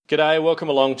G'day, welcome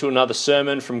along to another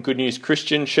sermon from Good News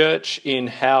Christian Church in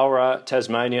Howrah,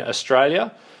 Tasmania,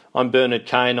 Australia. I'm Bernard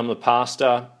Kane, I'm the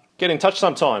pastor. Get in touch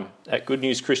sometime at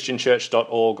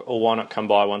goodnewschristianchurch.org or why not come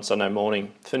by one Sunday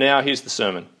morning. For now, here's the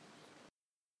sermon.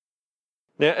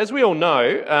 Now, as we all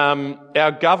know,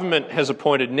 our government has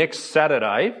appointed next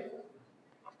Saturday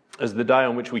as the day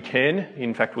on which we can,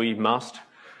 in fact we must,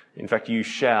 in fact you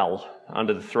shall,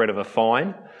 under the threat of a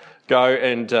fine, go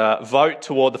and vote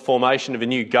toward the formation of a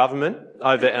new government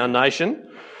over our nation.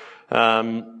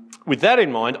 With that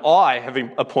in mind, I have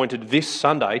appointed this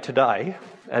Sunday, today,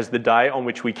 as the day on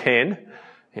which we can,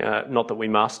 not that we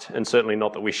must, and certainly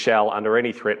not that we shall under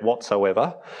any threat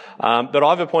whatsoever, but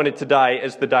I've appointed today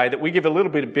as the day that we give a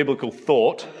little bit of biblical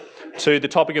thought to the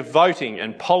topic of voting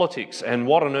and politics and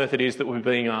what on earth it is that we're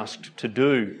being asked to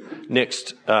do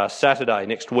next Saturday,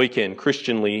 next weekend,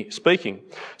 Christianly speaking.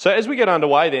 So as we get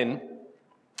underway then,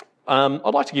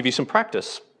 I'd like to give you some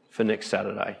practice for next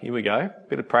Saturday. Here we go,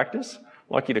 bit of practice.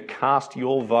 I'd like you to cast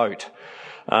your vote.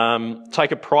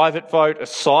 Take a private vote, a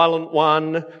silent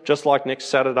one, just like next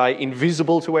Saturday,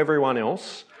 invisible to everyone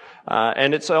else.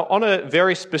 And it's on a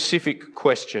very specific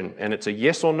question, and it's a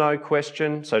yes or no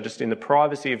question, so just in the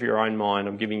privacy of your own mind,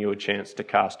 I'm giving you a chance to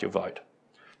cast your vote.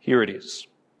 Here it is.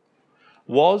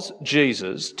 Was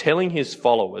Jesus telling his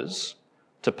followers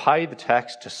to pay the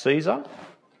tax to Caesar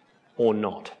or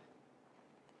not?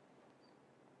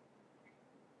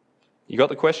 You got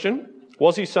the question?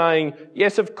 Was he saying,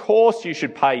 yes, of course you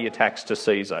should pay your tax to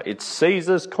Caesar. It's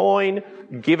Caesar's coin,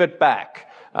 give it back.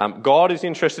 God is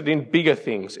interested in bigger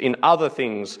things, in other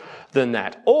things than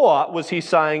that. Or was he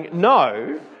saying,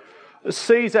 no,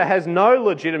 Caesar has no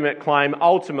legitimate claim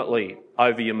ultimately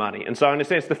over your money. And so in a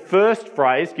sense, the first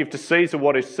phrase, give to Caesar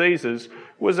what is Caesar's,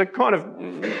 was a kind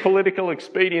of political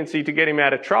expediency to get him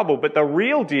out of trouble. But the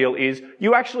real deal is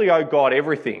you actually owe God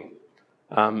everything.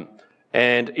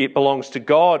 And it belongs to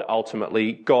God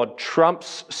ultimately. God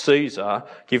trumps Caesar.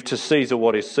 Give to Caesar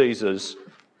what is Caesar's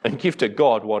and give to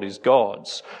God what is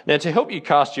God's. Now, to help you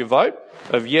cast your vote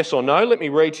of yes or no, let me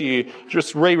read to you,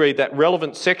 just reread that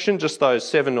relevant section, just those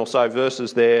 7 or so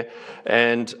verses there.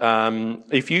 And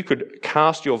if you could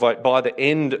cast your vote by the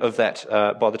end of that,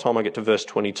 by the time I get to verse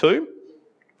 22,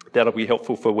 that'll be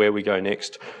helpful for where we go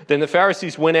next. Then the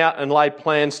Pharisees went out and laid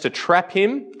plans to trap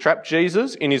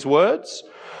Jesus in his words.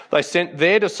 They sent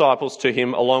their disciples to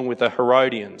him along with the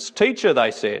Herodians. Teacher,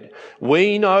 they said,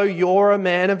 we know you're a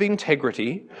man of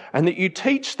integrity and that you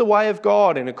teach the way of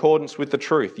God in accordance with the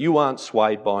truth. You aren't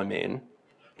swayed by men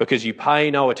because you pay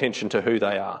no attention to who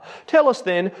they are. Tell us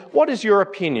then, what is your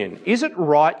opinion? Is it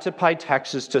right to pay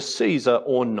taxes to Caesar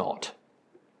or not?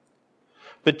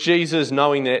 But Jesus,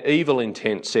 knowing their evil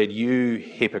intent, said, you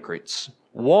hypocrites,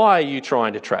 why are you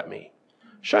trying to trap me?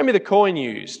 Show me the coin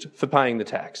used for paying the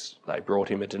tax. They brought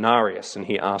him a denarius, and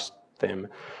he asked them,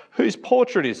 whose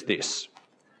portrait is this,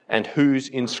 and whose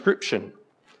inscription?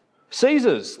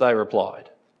 Caesar's, they replied.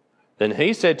 Then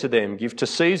he said to them, give to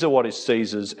Caesar what is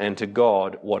Caesar's, and to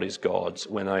God what is God's.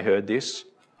 When they heard this,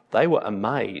 they were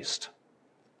amazed.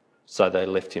 So they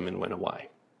left him and went away.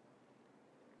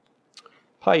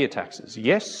 Pay your taxes,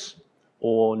 yes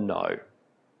or no?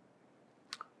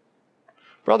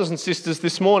 Brothers and sisters,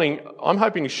 this morning I'm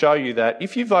hoping to show you that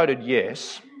if you voted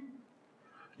yes,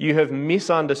 you have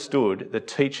misunderstood the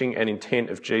teaching and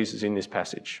intent of Jesus in this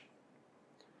passage.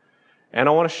 And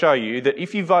I want to show you that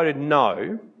if you voted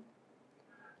no,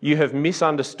 you have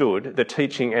misunderstood the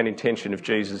teaching and intention of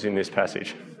Jesus in this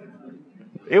passage.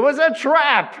 It was a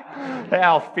trap!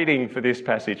 How fitting for this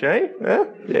passage, eh?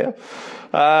 Yeah.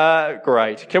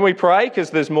 Great. Can we pray? Because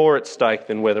there's more at stake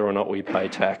than whether or not we pay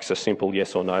tax. A simple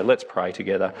yes or no. Let's pray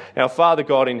together. Our Father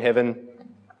God in heaven,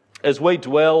 as we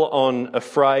dwell on a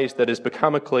phrase that has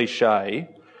become a cliche,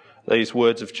 these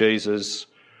words of Jesus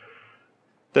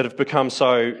that have become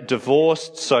so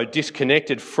divorced, so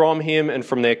disconnected from him and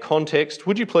from their context,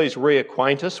 would you please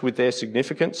reacquaint us with their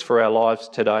significance for our lives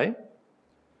today?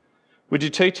 Would you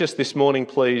teach us this morning,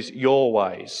 please, your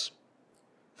ways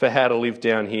for how to live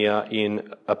down here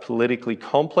in a politically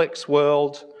complex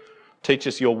world? Teach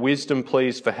us your wisdom,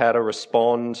 please, for how to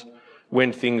respond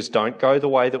when things don't go the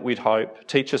way that we'd hope.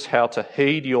 Teach us how to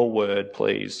heed your word,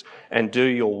 please, and do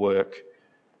your work.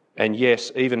 And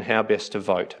yes, even how best to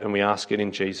vote. And we ask it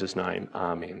in Jesus' name.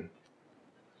 Amen.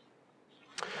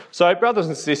 So, brothers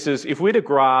and sisters, if we're to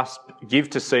grasp, give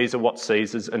to Caesar what's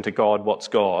Caesar's and to God what's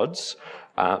God's,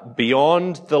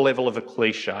 beyond the level of a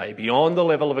cliche, beyond the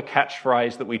level of a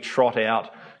catchphrase that we trot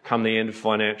out come the end of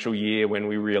financial year when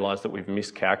we realise that we've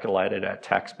miscalculated our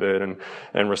tax burden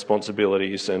and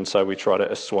responsibilities, and so we try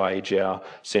to assuage our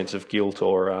sense of guilt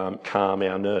or calm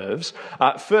our nerves.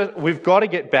 First, we've got to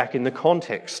get back in the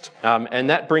context, and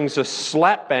that brings us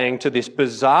slap bang to this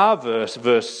bizarre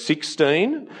verse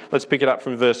 16. Let's pick it up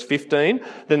from verse 15.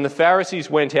 Then the Pharisees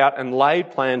went out and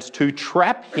laid plans to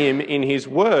trap him in his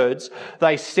words.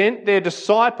 They sent their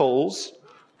disciples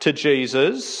to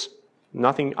Jesus.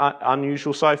 Nothing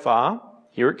unusual so far.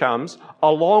 Here it comes.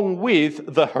 Along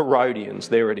with the Herodians.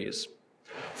 There it is.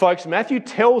 Folks, Matthew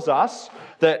tells us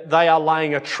that they are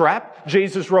laying a trap.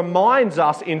 Jesus reminds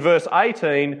us in verse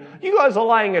 18, you guys are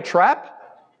laying a trap.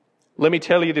 Let me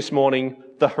tell you this morning,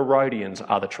 the Herodians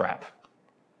are the trap.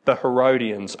 The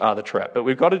Herodians are the trap. But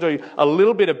we've got to do a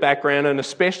little bit of background, and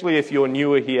especially if you're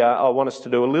newer here, I want us to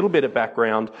do a little bit of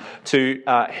background to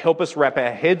help us wrap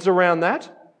our heads around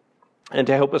that, and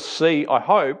to help us see, I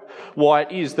hope, why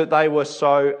it is that they were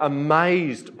so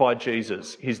amazed by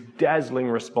Jesus, his dazzling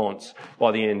response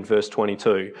by the end, verse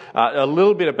 22. A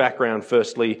little bit of background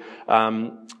firstly.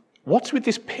 What's with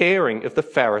this pairing of the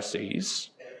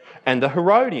Pharisees and the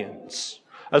Herodians?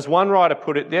 As one writer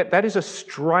put it, that is a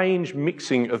strange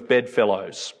mixing of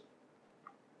bedfellows.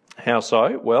 How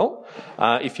so? Well,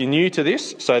 if you're new to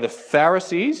this, so the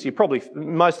Pharisees,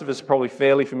 most of us are probably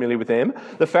fairly familiar with them.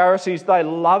 The Pharisees, they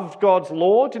loved God's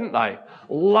law, didn't they?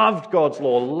 Loved God's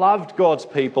law, loved God's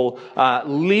people,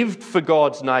 lived for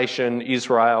God's nation,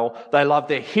 Israel. They loved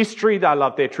their history, they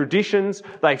loved their traditions.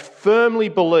 They firmly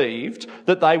believed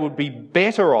that they would be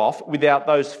better off without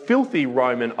those filthy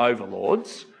Roman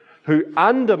overlords who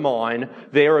undermine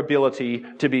their ability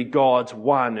to be God's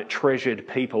one treasured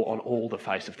people on all the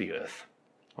face of the earth.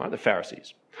 Right, the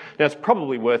Pharisees. Now, it's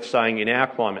probably worth saying in our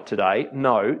climate today,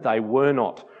 no, they were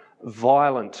not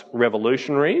violent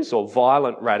revolutionaries or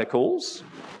violent radicals.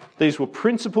 These were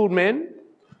principled men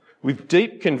with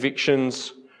deep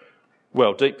convictions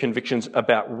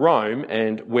about Rome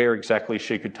and where exactly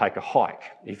she could take a hike,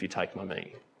 if you take my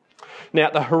meaning. Now,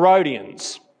 the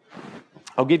Herodians.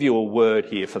 I'll give you a word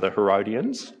here for the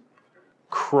Herodians.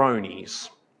 Cronies.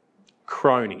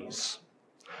 Cronies.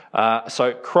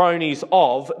 So cronies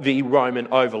of the Roman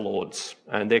overlords.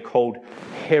 And they're called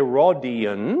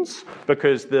Herodians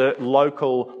because the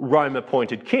local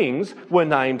Rome-appointed kings were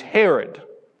named Herod.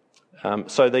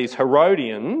 So these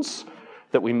Herodians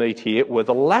that we meet here were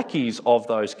the lackeys of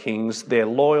those kings, their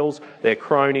loyals, their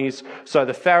cronies. So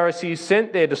the Pharisees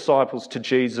sent their disciples to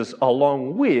Jesus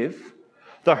along with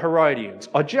the Herodians.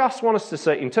 I just want us to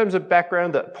see, in terms of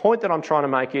background, the point that I'm trying to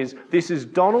make is this is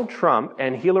Donald Trump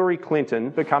and Hillary Clinton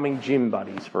becoming gym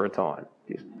buddies for a time.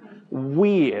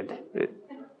 Weird.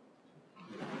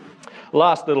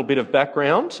 Last little bit of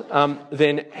background.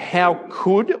 Then how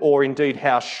could, or indeed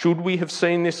how should we have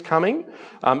seen this coming?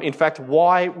 In fact,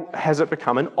 why has it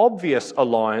become an obvious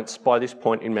alliance by this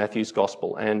point in Matthew's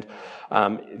Gospel? And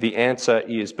the answer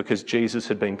is because Jesus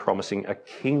had been promising a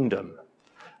kingdom.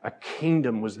 A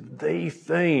kingdom was the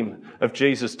theme of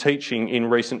Jesus' teaching in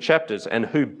recent chapters, and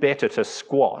who better to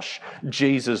squash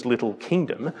Jesus' little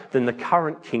kingdom than the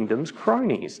current kingdom's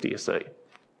cronies, do you see?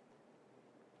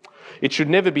 It should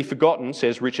never be forgotten,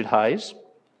 says Richard Hayes,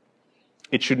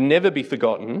 it should never be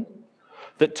forgotten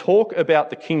that talk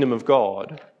about the kingdom of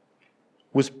God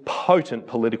was potent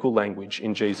political language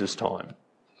in Jesus' time.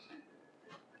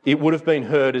 It would have been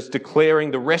heard as declaring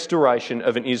the restoration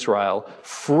of an Israel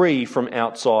free from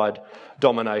outside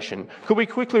domination. Could we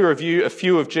quickly review a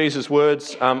few of Jesus'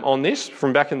 words on this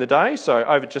from back in the day? So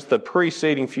over just the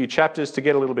preceding few chapters to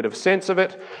get a little bit of a sense of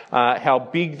it, how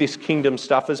big this kingdom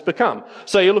stuff has become.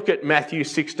 So you look at Matthew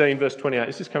 16 verse 28.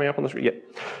 Is this coming up on the screen?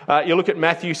 Yeah. You look at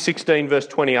Matthew 16 verse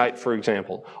 28, for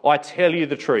example. I tell you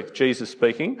the truth, Jesus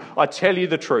speaking, I tell you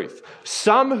the truth.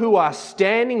 Some who are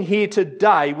standing here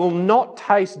today will not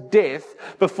taste death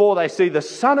before they see the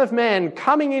Son of Man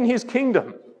coming in his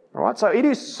kingdom. All right, so it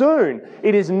is soon.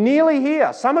 It is nearly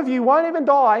here. Some of you won't even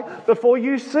die before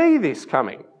you see this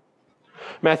coming.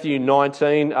 Matthew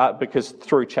 19, because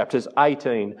through chapters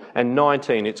 18 and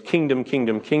 19, it's kingdom,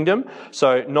 kingdom, kingdom.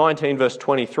 So 19 verse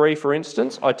 23, for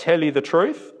instance, I tell you the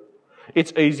truth.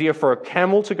 It's easier for a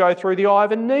camel to go through the eye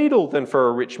of a needle than for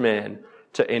a rich man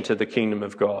to enter the kingdom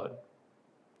of God.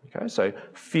 Okay, so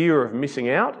fear of missing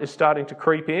out is starting to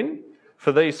creep in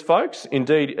for these folks.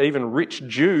 Indeed, even rich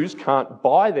Jews can't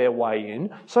buy their way in,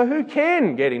 so who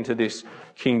can get into this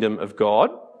kingdom of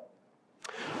God?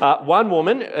 One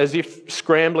woman, as if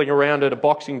scrambling around at a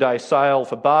Boxing Day sale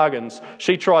for bargains,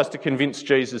 she tries to convince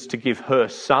Jesus to give her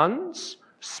sons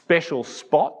special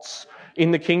spots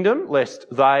in the kingdom, lest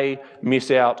they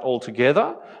miss out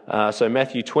altogether. So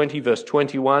Matthew 20, verse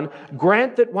 21,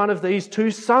 grant that one of these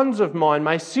two sons of mine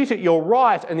may sit at your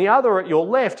right and the other at your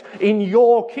left in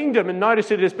your kingdom. And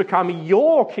notice it has become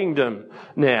your kingdom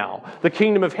now. The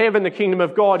kingdom of heaven, the kingdom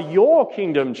of God, your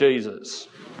kingdom, Jesus.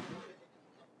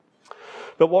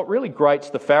 But what really grates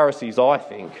the Pharisees, I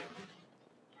think,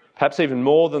 perhaps even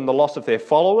more than the loss of their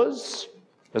followers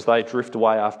as they drift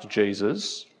away after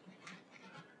Jesus,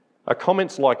 are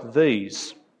comments like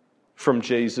these from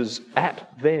Jesus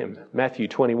at them. Matthew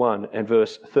 21 and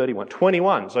verse 31.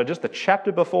 21, so just the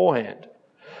chapter beforehand.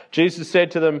 Jesus said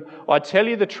to them, I tell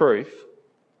you the truth,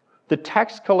 the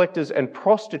tax collectors and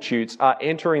prostitutes are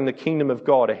entering the kingdom of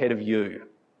God ahead of you.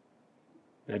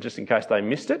 Now, just in case they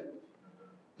missed it,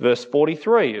 verse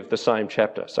 43 of the same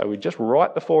chapter. So we're just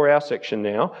right before our section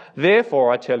now.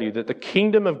 Therefore, I tell you that the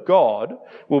kingdom of God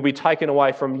will be taken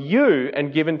away from you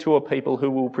and given to a people who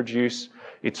will produce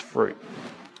its fruit.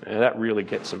 Now that really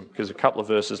gets them, because a couple of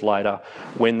verses later,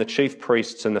 when the chief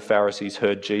priests and the Pharisees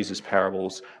heard Jesus'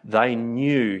 parables, they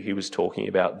knew he was talking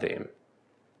about them.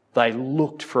 They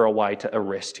looked for a way to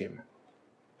arrest him,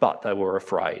 but they were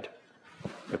afraid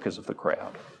because of the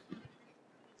crowd.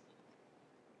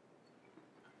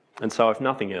 And so if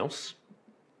nothing else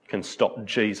can stop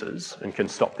Jesus and can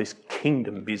stop this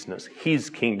kingdom business, his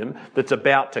kingdom that's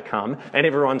about to come and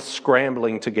everyone's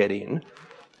scrambling to get in,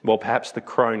 well, perhaps the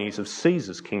cronies of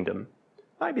Caesar's kingdom,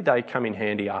 maybe they come in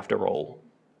handy after all.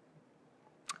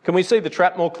 Can we see the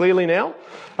trap more clearly now?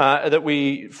 That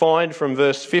we find from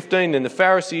verse 15, then the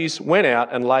Pharisees went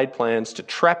out and laid plans to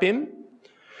trap him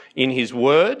in his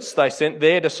words. They sent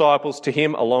their disciples to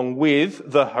him along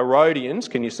with the Herodians.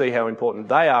 Can you see how important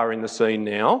they are in the scene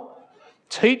now?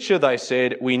 Teacher, they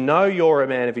said, we know you're a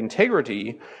man of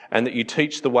integrity and that you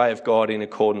teach the way of God in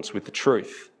accordance with the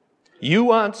truth.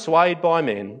 You aren't swayed by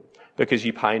men because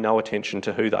you pay no attention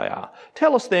to who they are.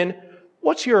 Tell us then,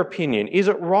 what's your opinion? Is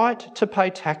it right to pay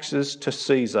taxes to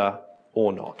Caesar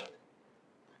or not?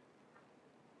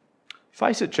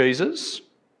 Face it, Jesus,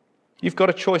 you've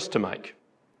got a choice to make.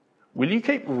 Will you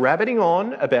keep rabbiting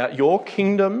on about your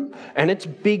kingdom and its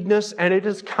bigness and it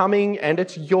is coming and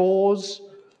it's yours,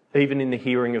 even in the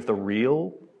hearing of the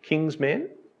real king's men?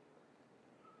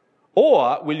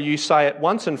 Or will you say it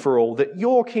once and for all that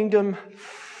your kingdom,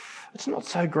 it's not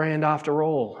so grand after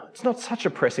all. It's not such a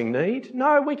pressing need.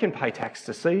 No, we can pay tax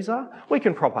to Caesar. We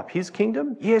can prop up his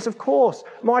kingdom. Yes, of course.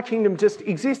 My kingdom just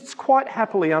exists quite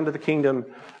happily under the kingdom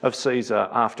of Caesar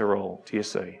after all. Do you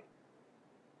see?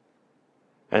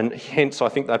 And hence, I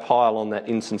think they pile on that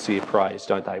insincere praise,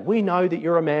 don't they? We know that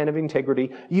you're a man of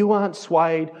integrity. You aren't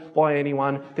swayed by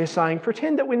anyone. They're saying,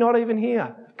 pretend that we're not even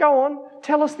here. Go on,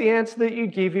 tell us the answer that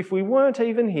you'd give if we weren't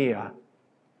even here.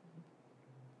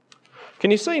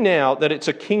 Can you see now that it's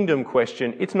a kingdom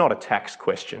question? It's not a tax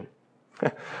question.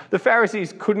 The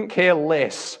Pharisees couldn't care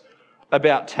less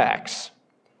about tax,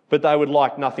 but they would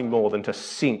like nothing more than to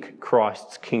sink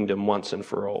Christ's kingdom once and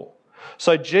for all.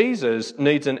 So Jesus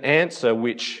needs an answer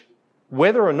which,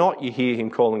 whether or not you hear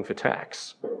him calling for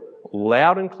tax,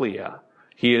 loud and clear,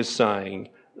 he is saying,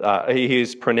 he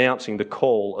is pronouncing the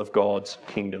call of God's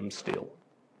kingdom still.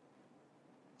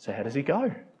 So how does he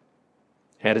go?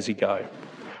 How does he go?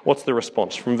 What's the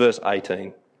response from verse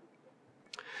 18?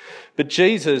 But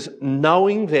Jesus,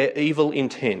 knowing their evil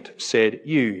intent, said,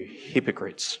 you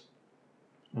hypocrites,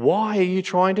 why are you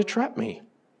trying to trap me?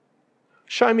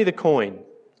 Show me the coin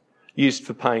used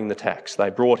for paying the tax. They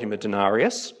brought him a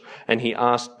denarius, and he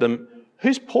asked them,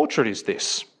 whose portrait is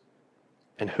this?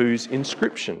 And whose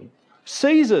inscription?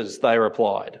 Caesar's, they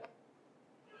replied.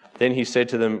 Then he said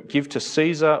to them, give to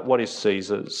Caesar what is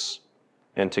Caesar's,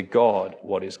 and to God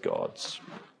what is God's.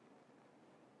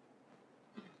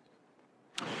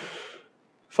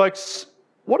 Folks,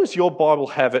 what does your Bible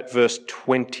have at verse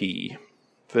 20?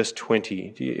 Verse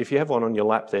 20. If you have one on your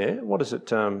lap there, what does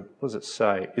it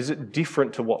say? Is it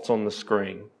different to what's on the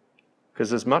screen?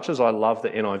 Because as much as I love the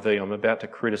NIV, I'm about to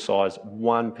criticise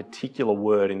one particular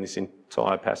word in this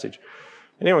entire passage.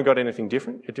 Anyone got anything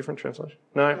different? A different translation?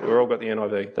 No, we've all got the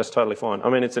NIV. That's totally fine. I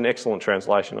mean, it's an excellent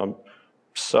translation. I'm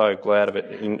so glad of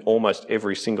it in almost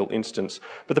every single instance.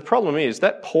 But the problem is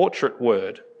that portrait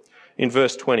word in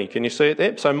verse 20. Can you see it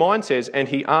there? So mine says, and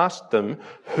he asked them,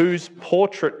 whose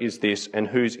portrait is this and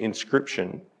whose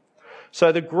inscription?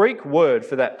 So the Greek word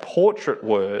for that portrait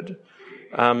word,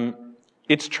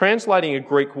 it's translating a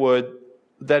Greek word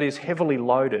that is heavily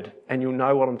loaded, and you'll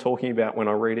know what I'm talking about when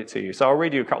I read it to you. So I'll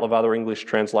read you a couple of other English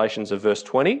translations of verse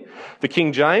 20. The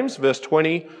King James, verse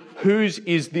 20, whose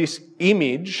is this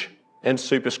image and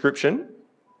superscription?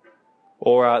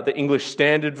 Or the English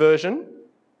Standard Version,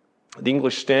 The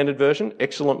English Standard Version,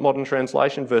 excellent modern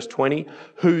translation, verse 20,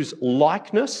 whose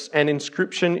likeness and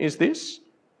inscription is this?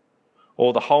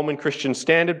 Or the Holman Christian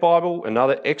Standard Bible,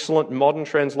 another excellent modern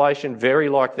translation, very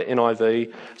like the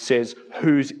NIV, says,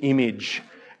 whose image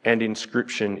and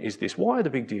inscription is this? Why the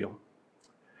big deal?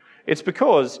 It's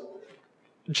because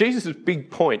Jesus'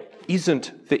 big point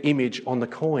isn't the image on the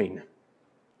coin.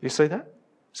 You see that?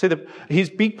 His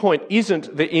big point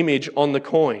isn't the image on the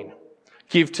coin.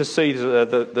 Give to Caesar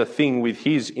the thing with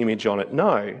his image on it.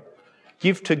 No.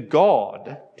 Give to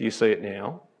God, do you see it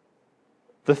now?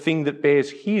 The thing that bears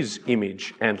his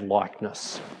image and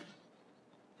likeness.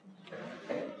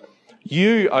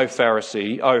 You, O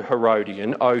Pharisee, O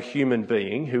Herodian, O human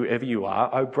being, whoever you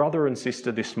are, O brother and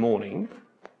sister this morning,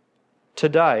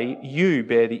 today you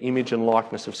bear the image and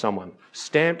likeness of someone.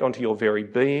 Stamped onto your very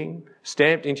being,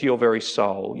 stamped into your very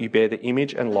soul, you bear the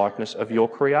image and likeness of your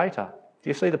Creator. Do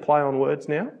you see the play on words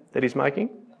now that he's making?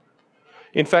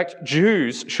 In fact,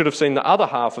 Jews should have seen the other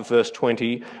half of verse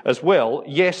 20 as well.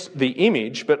 Yes, the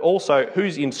image, but also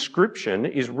whose inscription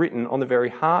is written on the very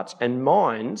hearts and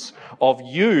minds of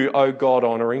you, O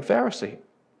God-honouring Pharisee,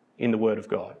 in the Word of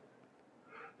God.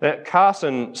 Now,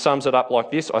 Carson sums it up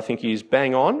like this. I think he's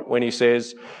bang on when he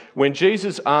says, when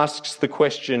Jesus asks the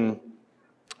question,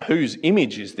 whose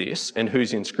image is this and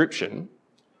whose inscription,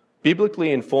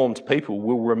 biblically informed people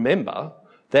will remember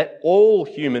that all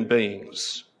human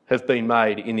beings have been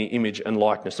made in the image and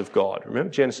likeness of God. Remember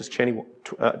Genesis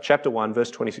chapter 1, verse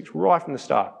 26, right from the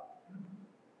start.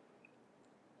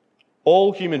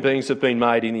 All human beings have been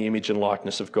made in the image and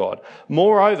likeness of God.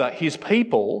 Moreover, his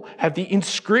people have the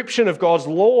inscription of God's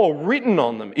law written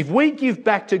on them. If we give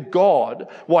back to God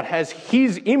what has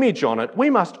his image on it, we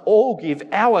must all give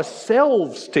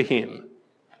ourselves to him.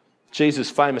 Jesus'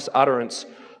 famous utterance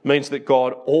means that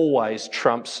God always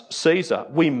trumps Caesar.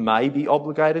 We may be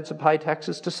obligated to pay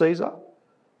taxes to Caesar,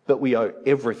 but we owe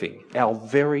everything, our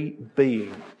very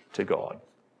being, to God.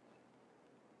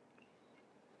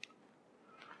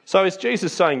 So is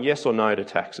Jesus saying yes or no to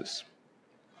taxes?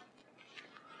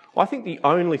 I think the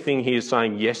only thing he is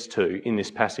saying yes to in this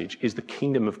passage is the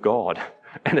kingdom of God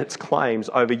and its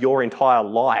claims over your entire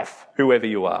life, whoever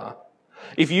you are.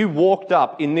 If you walked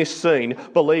up in this scene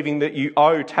believing that you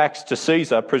owe tax to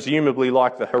Caesar, presumably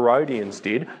like the Herodians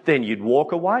did, then you'd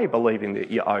walk away believing that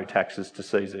you owe taxes to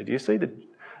Caesar. Do you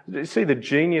see the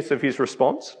genius of his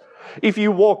response? If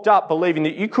you walked up believing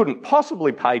that you couldn't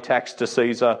possibly pay tax to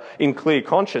Caesar in clear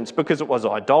conscience because it was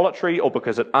idolatry or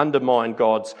because it undermined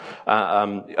God's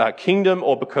kingdom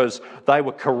or because they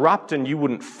were corrupt and you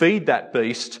wouldn't feed that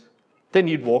beast, then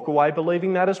you'd walk away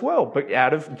believing that as well, but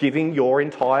out of giving your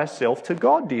entire self to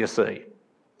God, do you see?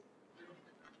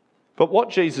 But what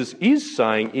Jesus is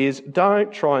saying is,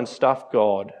 don't try and stuff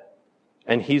God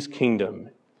and his kingdom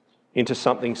into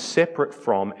something separate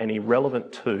from and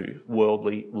irrelevant to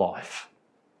worldly life.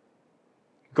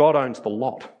 God owns the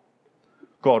lot.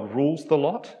 God rules the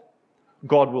lot.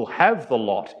 God will have the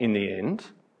lot in the end.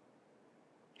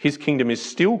 His kingdom is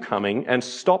still coming, and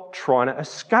stop trying to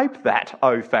escape that,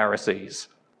 O Pharisees.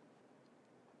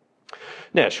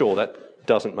 Now, sure, that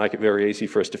doesn't make it very easy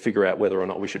for us to figure out whether or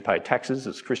not we should pay taxes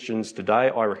as Christians today.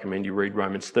 I recommend you read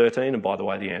Romans 13, and by the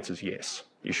way, the answer is yes,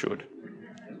 you should.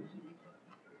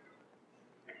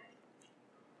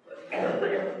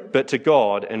 But to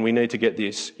God, and we need to get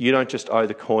this, you don't just owe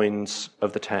the coins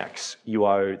of the tax, you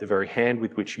owe the very hand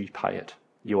with which you pay it.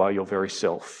 You owe your very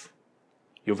self,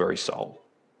 your very soul.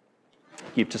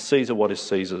 Give to Caesar what is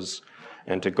Caesar's,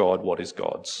 and to God what is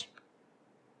God's.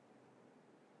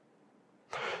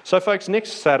 So, folks,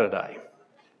 next Saturday,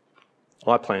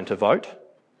 I plan to vote.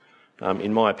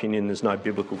 In my opinion, there's no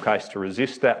biblical case to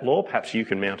resist that law. Perhaps you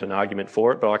can mount an argument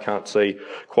for it, but I can't see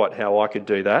quite how I could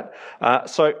do that.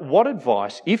 So what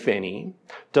advice, if any,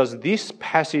 does this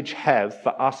passage have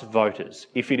for us voters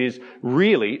if it is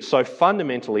really so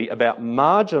fundamentally about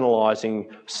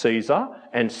marginalising Caesar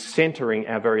and centering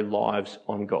our very lives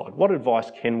on God? What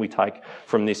advice can we take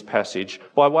from this passage?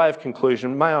 By way of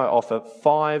conclusion, may I offer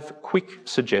 5 quick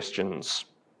suggestions.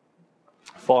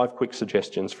 5 quick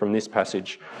suggestions from this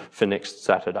passage for next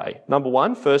Saturday. Number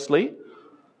 1, firstly,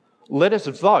 let us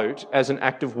vote as an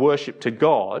act of worship to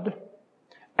God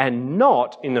and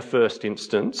not, in the first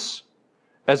instance,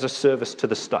 as a service to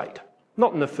the state.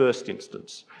 Not in the first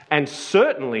instance. And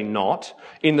certainly not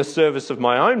in the service of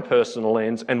my own personal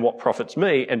ends and what profits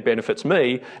me and benefits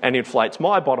me and inflates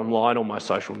my bottom line or my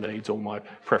social needs or my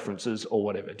preferences or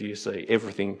whatever. Do you see?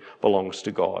 Everything belongs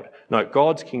to God. No,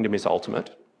 God's kingdom is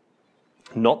ultimate.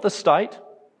 Not the state,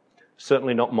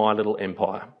 certainly not my little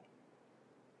empire.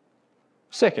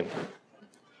 Second,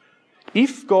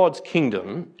 If God's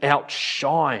kingdom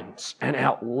outshines and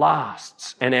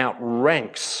outlasts and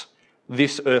outranks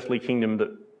this earthly kingdom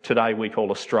that today we call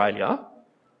Australia,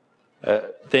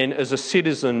 then as a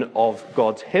citizen of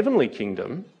God's heavenly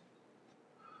kingdom,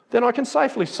 then I can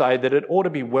safely say that it ought to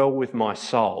be well with my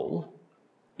soul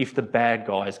if the bad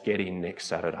guys get in next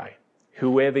Saturday,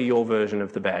 whoever your version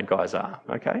of the bad guys are,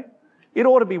 okay? It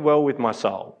ought to be well with my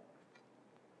soul.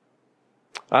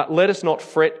 Let us not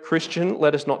fret, Christian.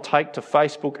 Let us not take to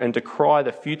Facebook and decry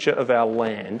the future of our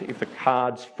land if the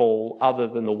cards fall other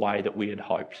than the way that we had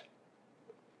hoped.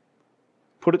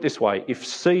 Put it this way, if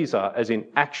Caesar, as in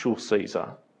actual Caesar,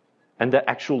 and the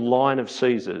actual line of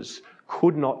Caesars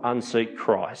could not unseat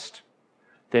Christ,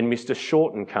 then Mr.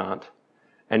 Shorten can't,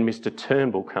 and Mr.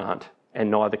 Turnbull can't, and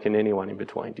neither can anyone in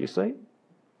between. Do you see?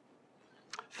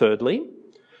 Thirdly,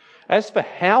 as for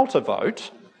how to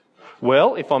vote,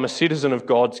 well, if I'm a citizen of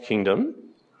God's kingdom,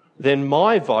 then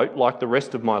my vote, like the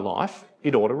rest of my life,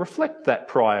 it ought to reflect that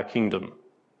prior kingdom,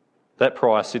 that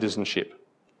prior citizenship.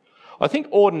 I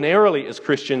think ordinarily as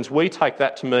Christians, we take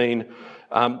that to mean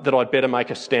that I'd better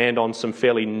make a stand on some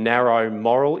fairly narrow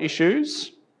moral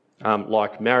issues,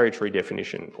 like marriage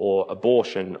redefinition or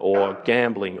abortion or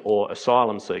gambling or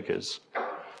asylum seekers.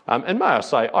 And may I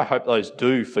say, I hope those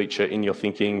do feature in your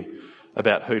thinking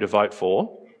about who to vote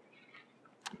for.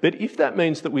 But if that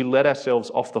means that we let ourselves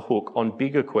off the hook on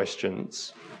bigger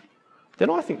questions,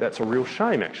 then I think that's a real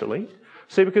shame, actually.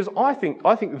 See, because I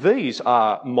think these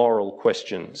are moral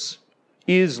questions.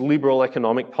 Is liberal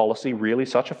economic policy really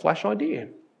such a flash idea?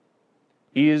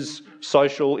 Is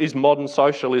modern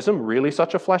socialism really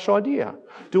such a flash idea?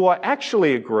 Do I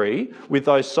actually agree with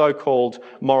those so-called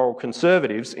moral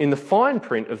conservatives in the fine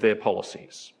print of their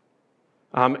policies?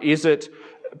 Is it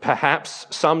perhaps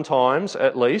sometimes,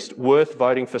 at least, worth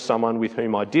voting for someone with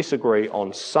whom I disagree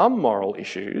on some moral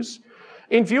issues,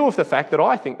 in view of the fact that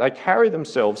I think they carry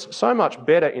themselves so much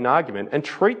better in argument and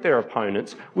treat their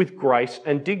opponents with grace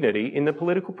and dignity in the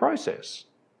political process?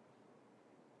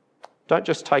 Don't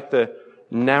just take the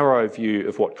narrow view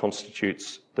of what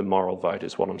constitutes the moral vote,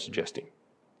 is what I'm suggesting.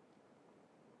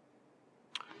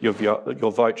 Your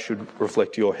vote should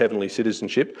reflect your heavenly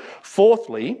citizenship.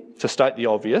 Fourthly, to state the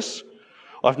obvious,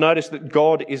 I've noticed that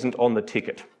God isn't on the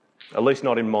ticket, at least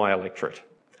not in my electorate.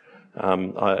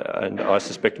 And I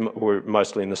suspect we're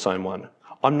mostly in the same one.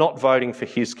 I'm not voting for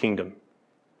his kingdom.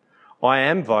 I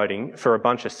am voting for a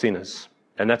bunch of sinners,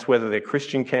 and that's whether they're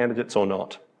Christian candidates or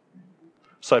not.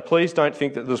 So please don't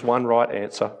think that there's one right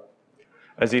answer,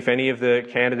 as if any of the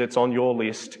candidates on your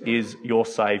list is your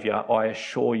saviour. I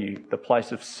assure you, the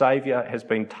place of saviour has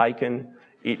been taken.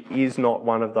 It is not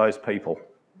one of those people.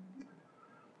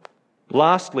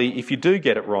 Lastly, if you do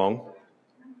get it wrong,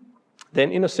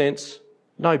 then in a sense,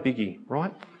 no biggie,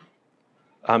 right?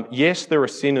 Yes, there are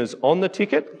sinners on the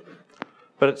ticket,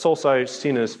 but it's also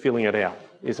sinners filling it out,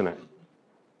 isn't it?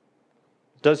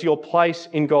 Does your place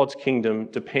in God's kingdom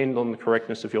depend on the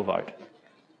correctness of your vote?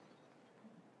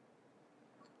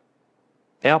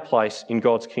 Our place in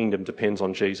God's kingdom depends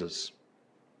on Jesus.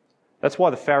 That's why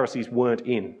the Pharisees weren't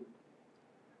in.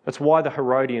 That's why the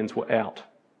Herodians were out.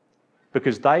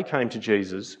 Because they came to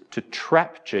Jesus to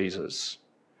trap Jesus.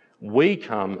 We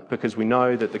come because we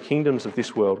know that the kingdoms of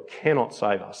this world cannot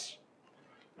save us.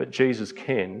 But Jesus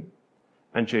can,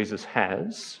 and Jesus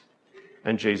has,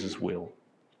 and Jesus will.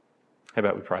 How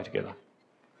about we pray together?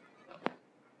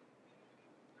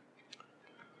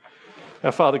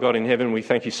 Our Father God in heaven, we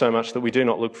thank you so much that we do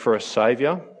not look for a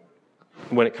saviour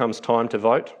when it comes time to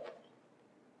vote.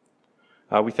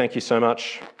 We thank you so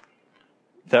much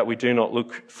that we do not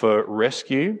look for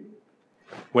rescue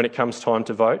when it comes time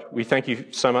to vote. We thank you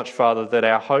so much, Father, that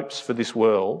our hopes for this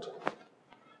world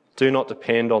do not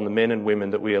depend on the men and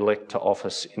women that we elect to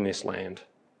office in this land.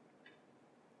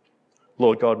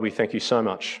 Lord God, we thank you so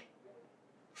much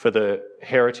for the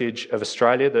heritage of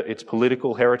Australia, its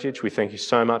political heritage. We thank you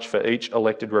so much for each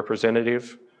elected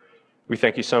representative. We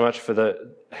thank you so much for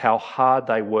how hard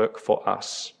they work for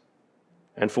us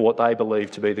and for what they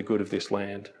believe to be the good of this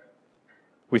land.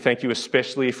 We thank you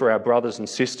especially for our brothers and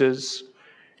sisters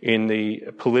in the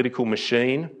political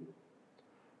machine,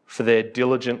 for their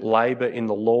diligent labour in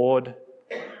the Lord,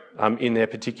 in their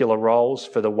particular roles,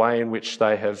 for the way in which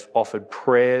they have offered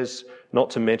prayers, not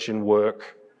to mention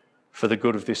work, for the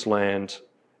good of this land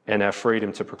and our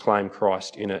freedom to proclaim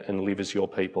Christ in it and live as your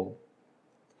people.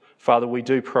 Father, we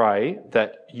do pray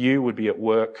that you would be at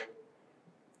work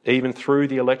even through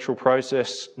the electoral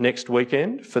process next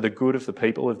weekend for the good of the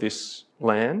people of this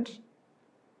land,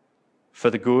 for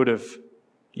the good of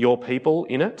your people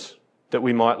in it, that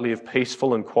we might live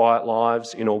peaceful and quiet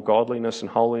lives in all godliness and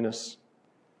holiness.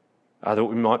 that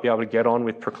we might be able to get on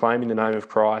with proclaiming the name of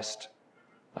Christ,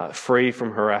 free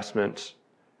from harassment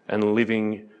and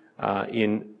living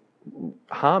in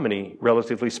harmony,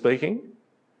 relatively speaking,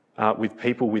 with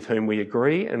people with whom we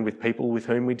agree and with people with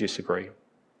whom we disagree.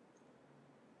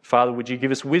 Father, would you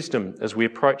give us wisdom as we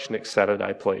approach next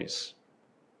Saturday, please?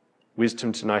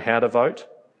 Wisdom to know how to vote,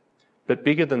 but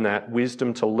bigger than that,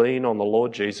 wisdom to lean on the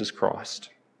Lord Jesus Christ.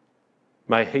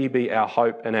 May he be our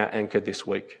hope and our anchor this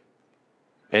week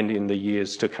and in the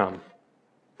years to come.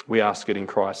 We ask it in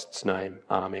Christ's name.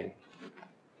 Amen.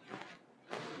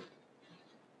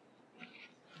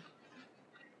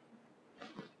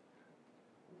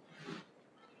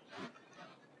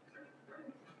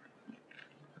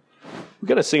 We're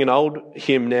going to sing an old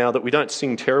hymn now that we don't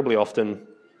sing terribly often,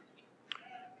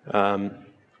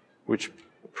 which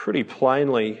pretty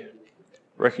plainly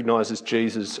recognises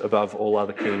Jesus above all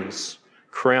other kings.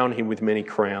 Crown him with many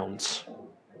crowns.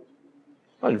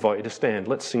 I invite you to stand.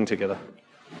 Let's sing together.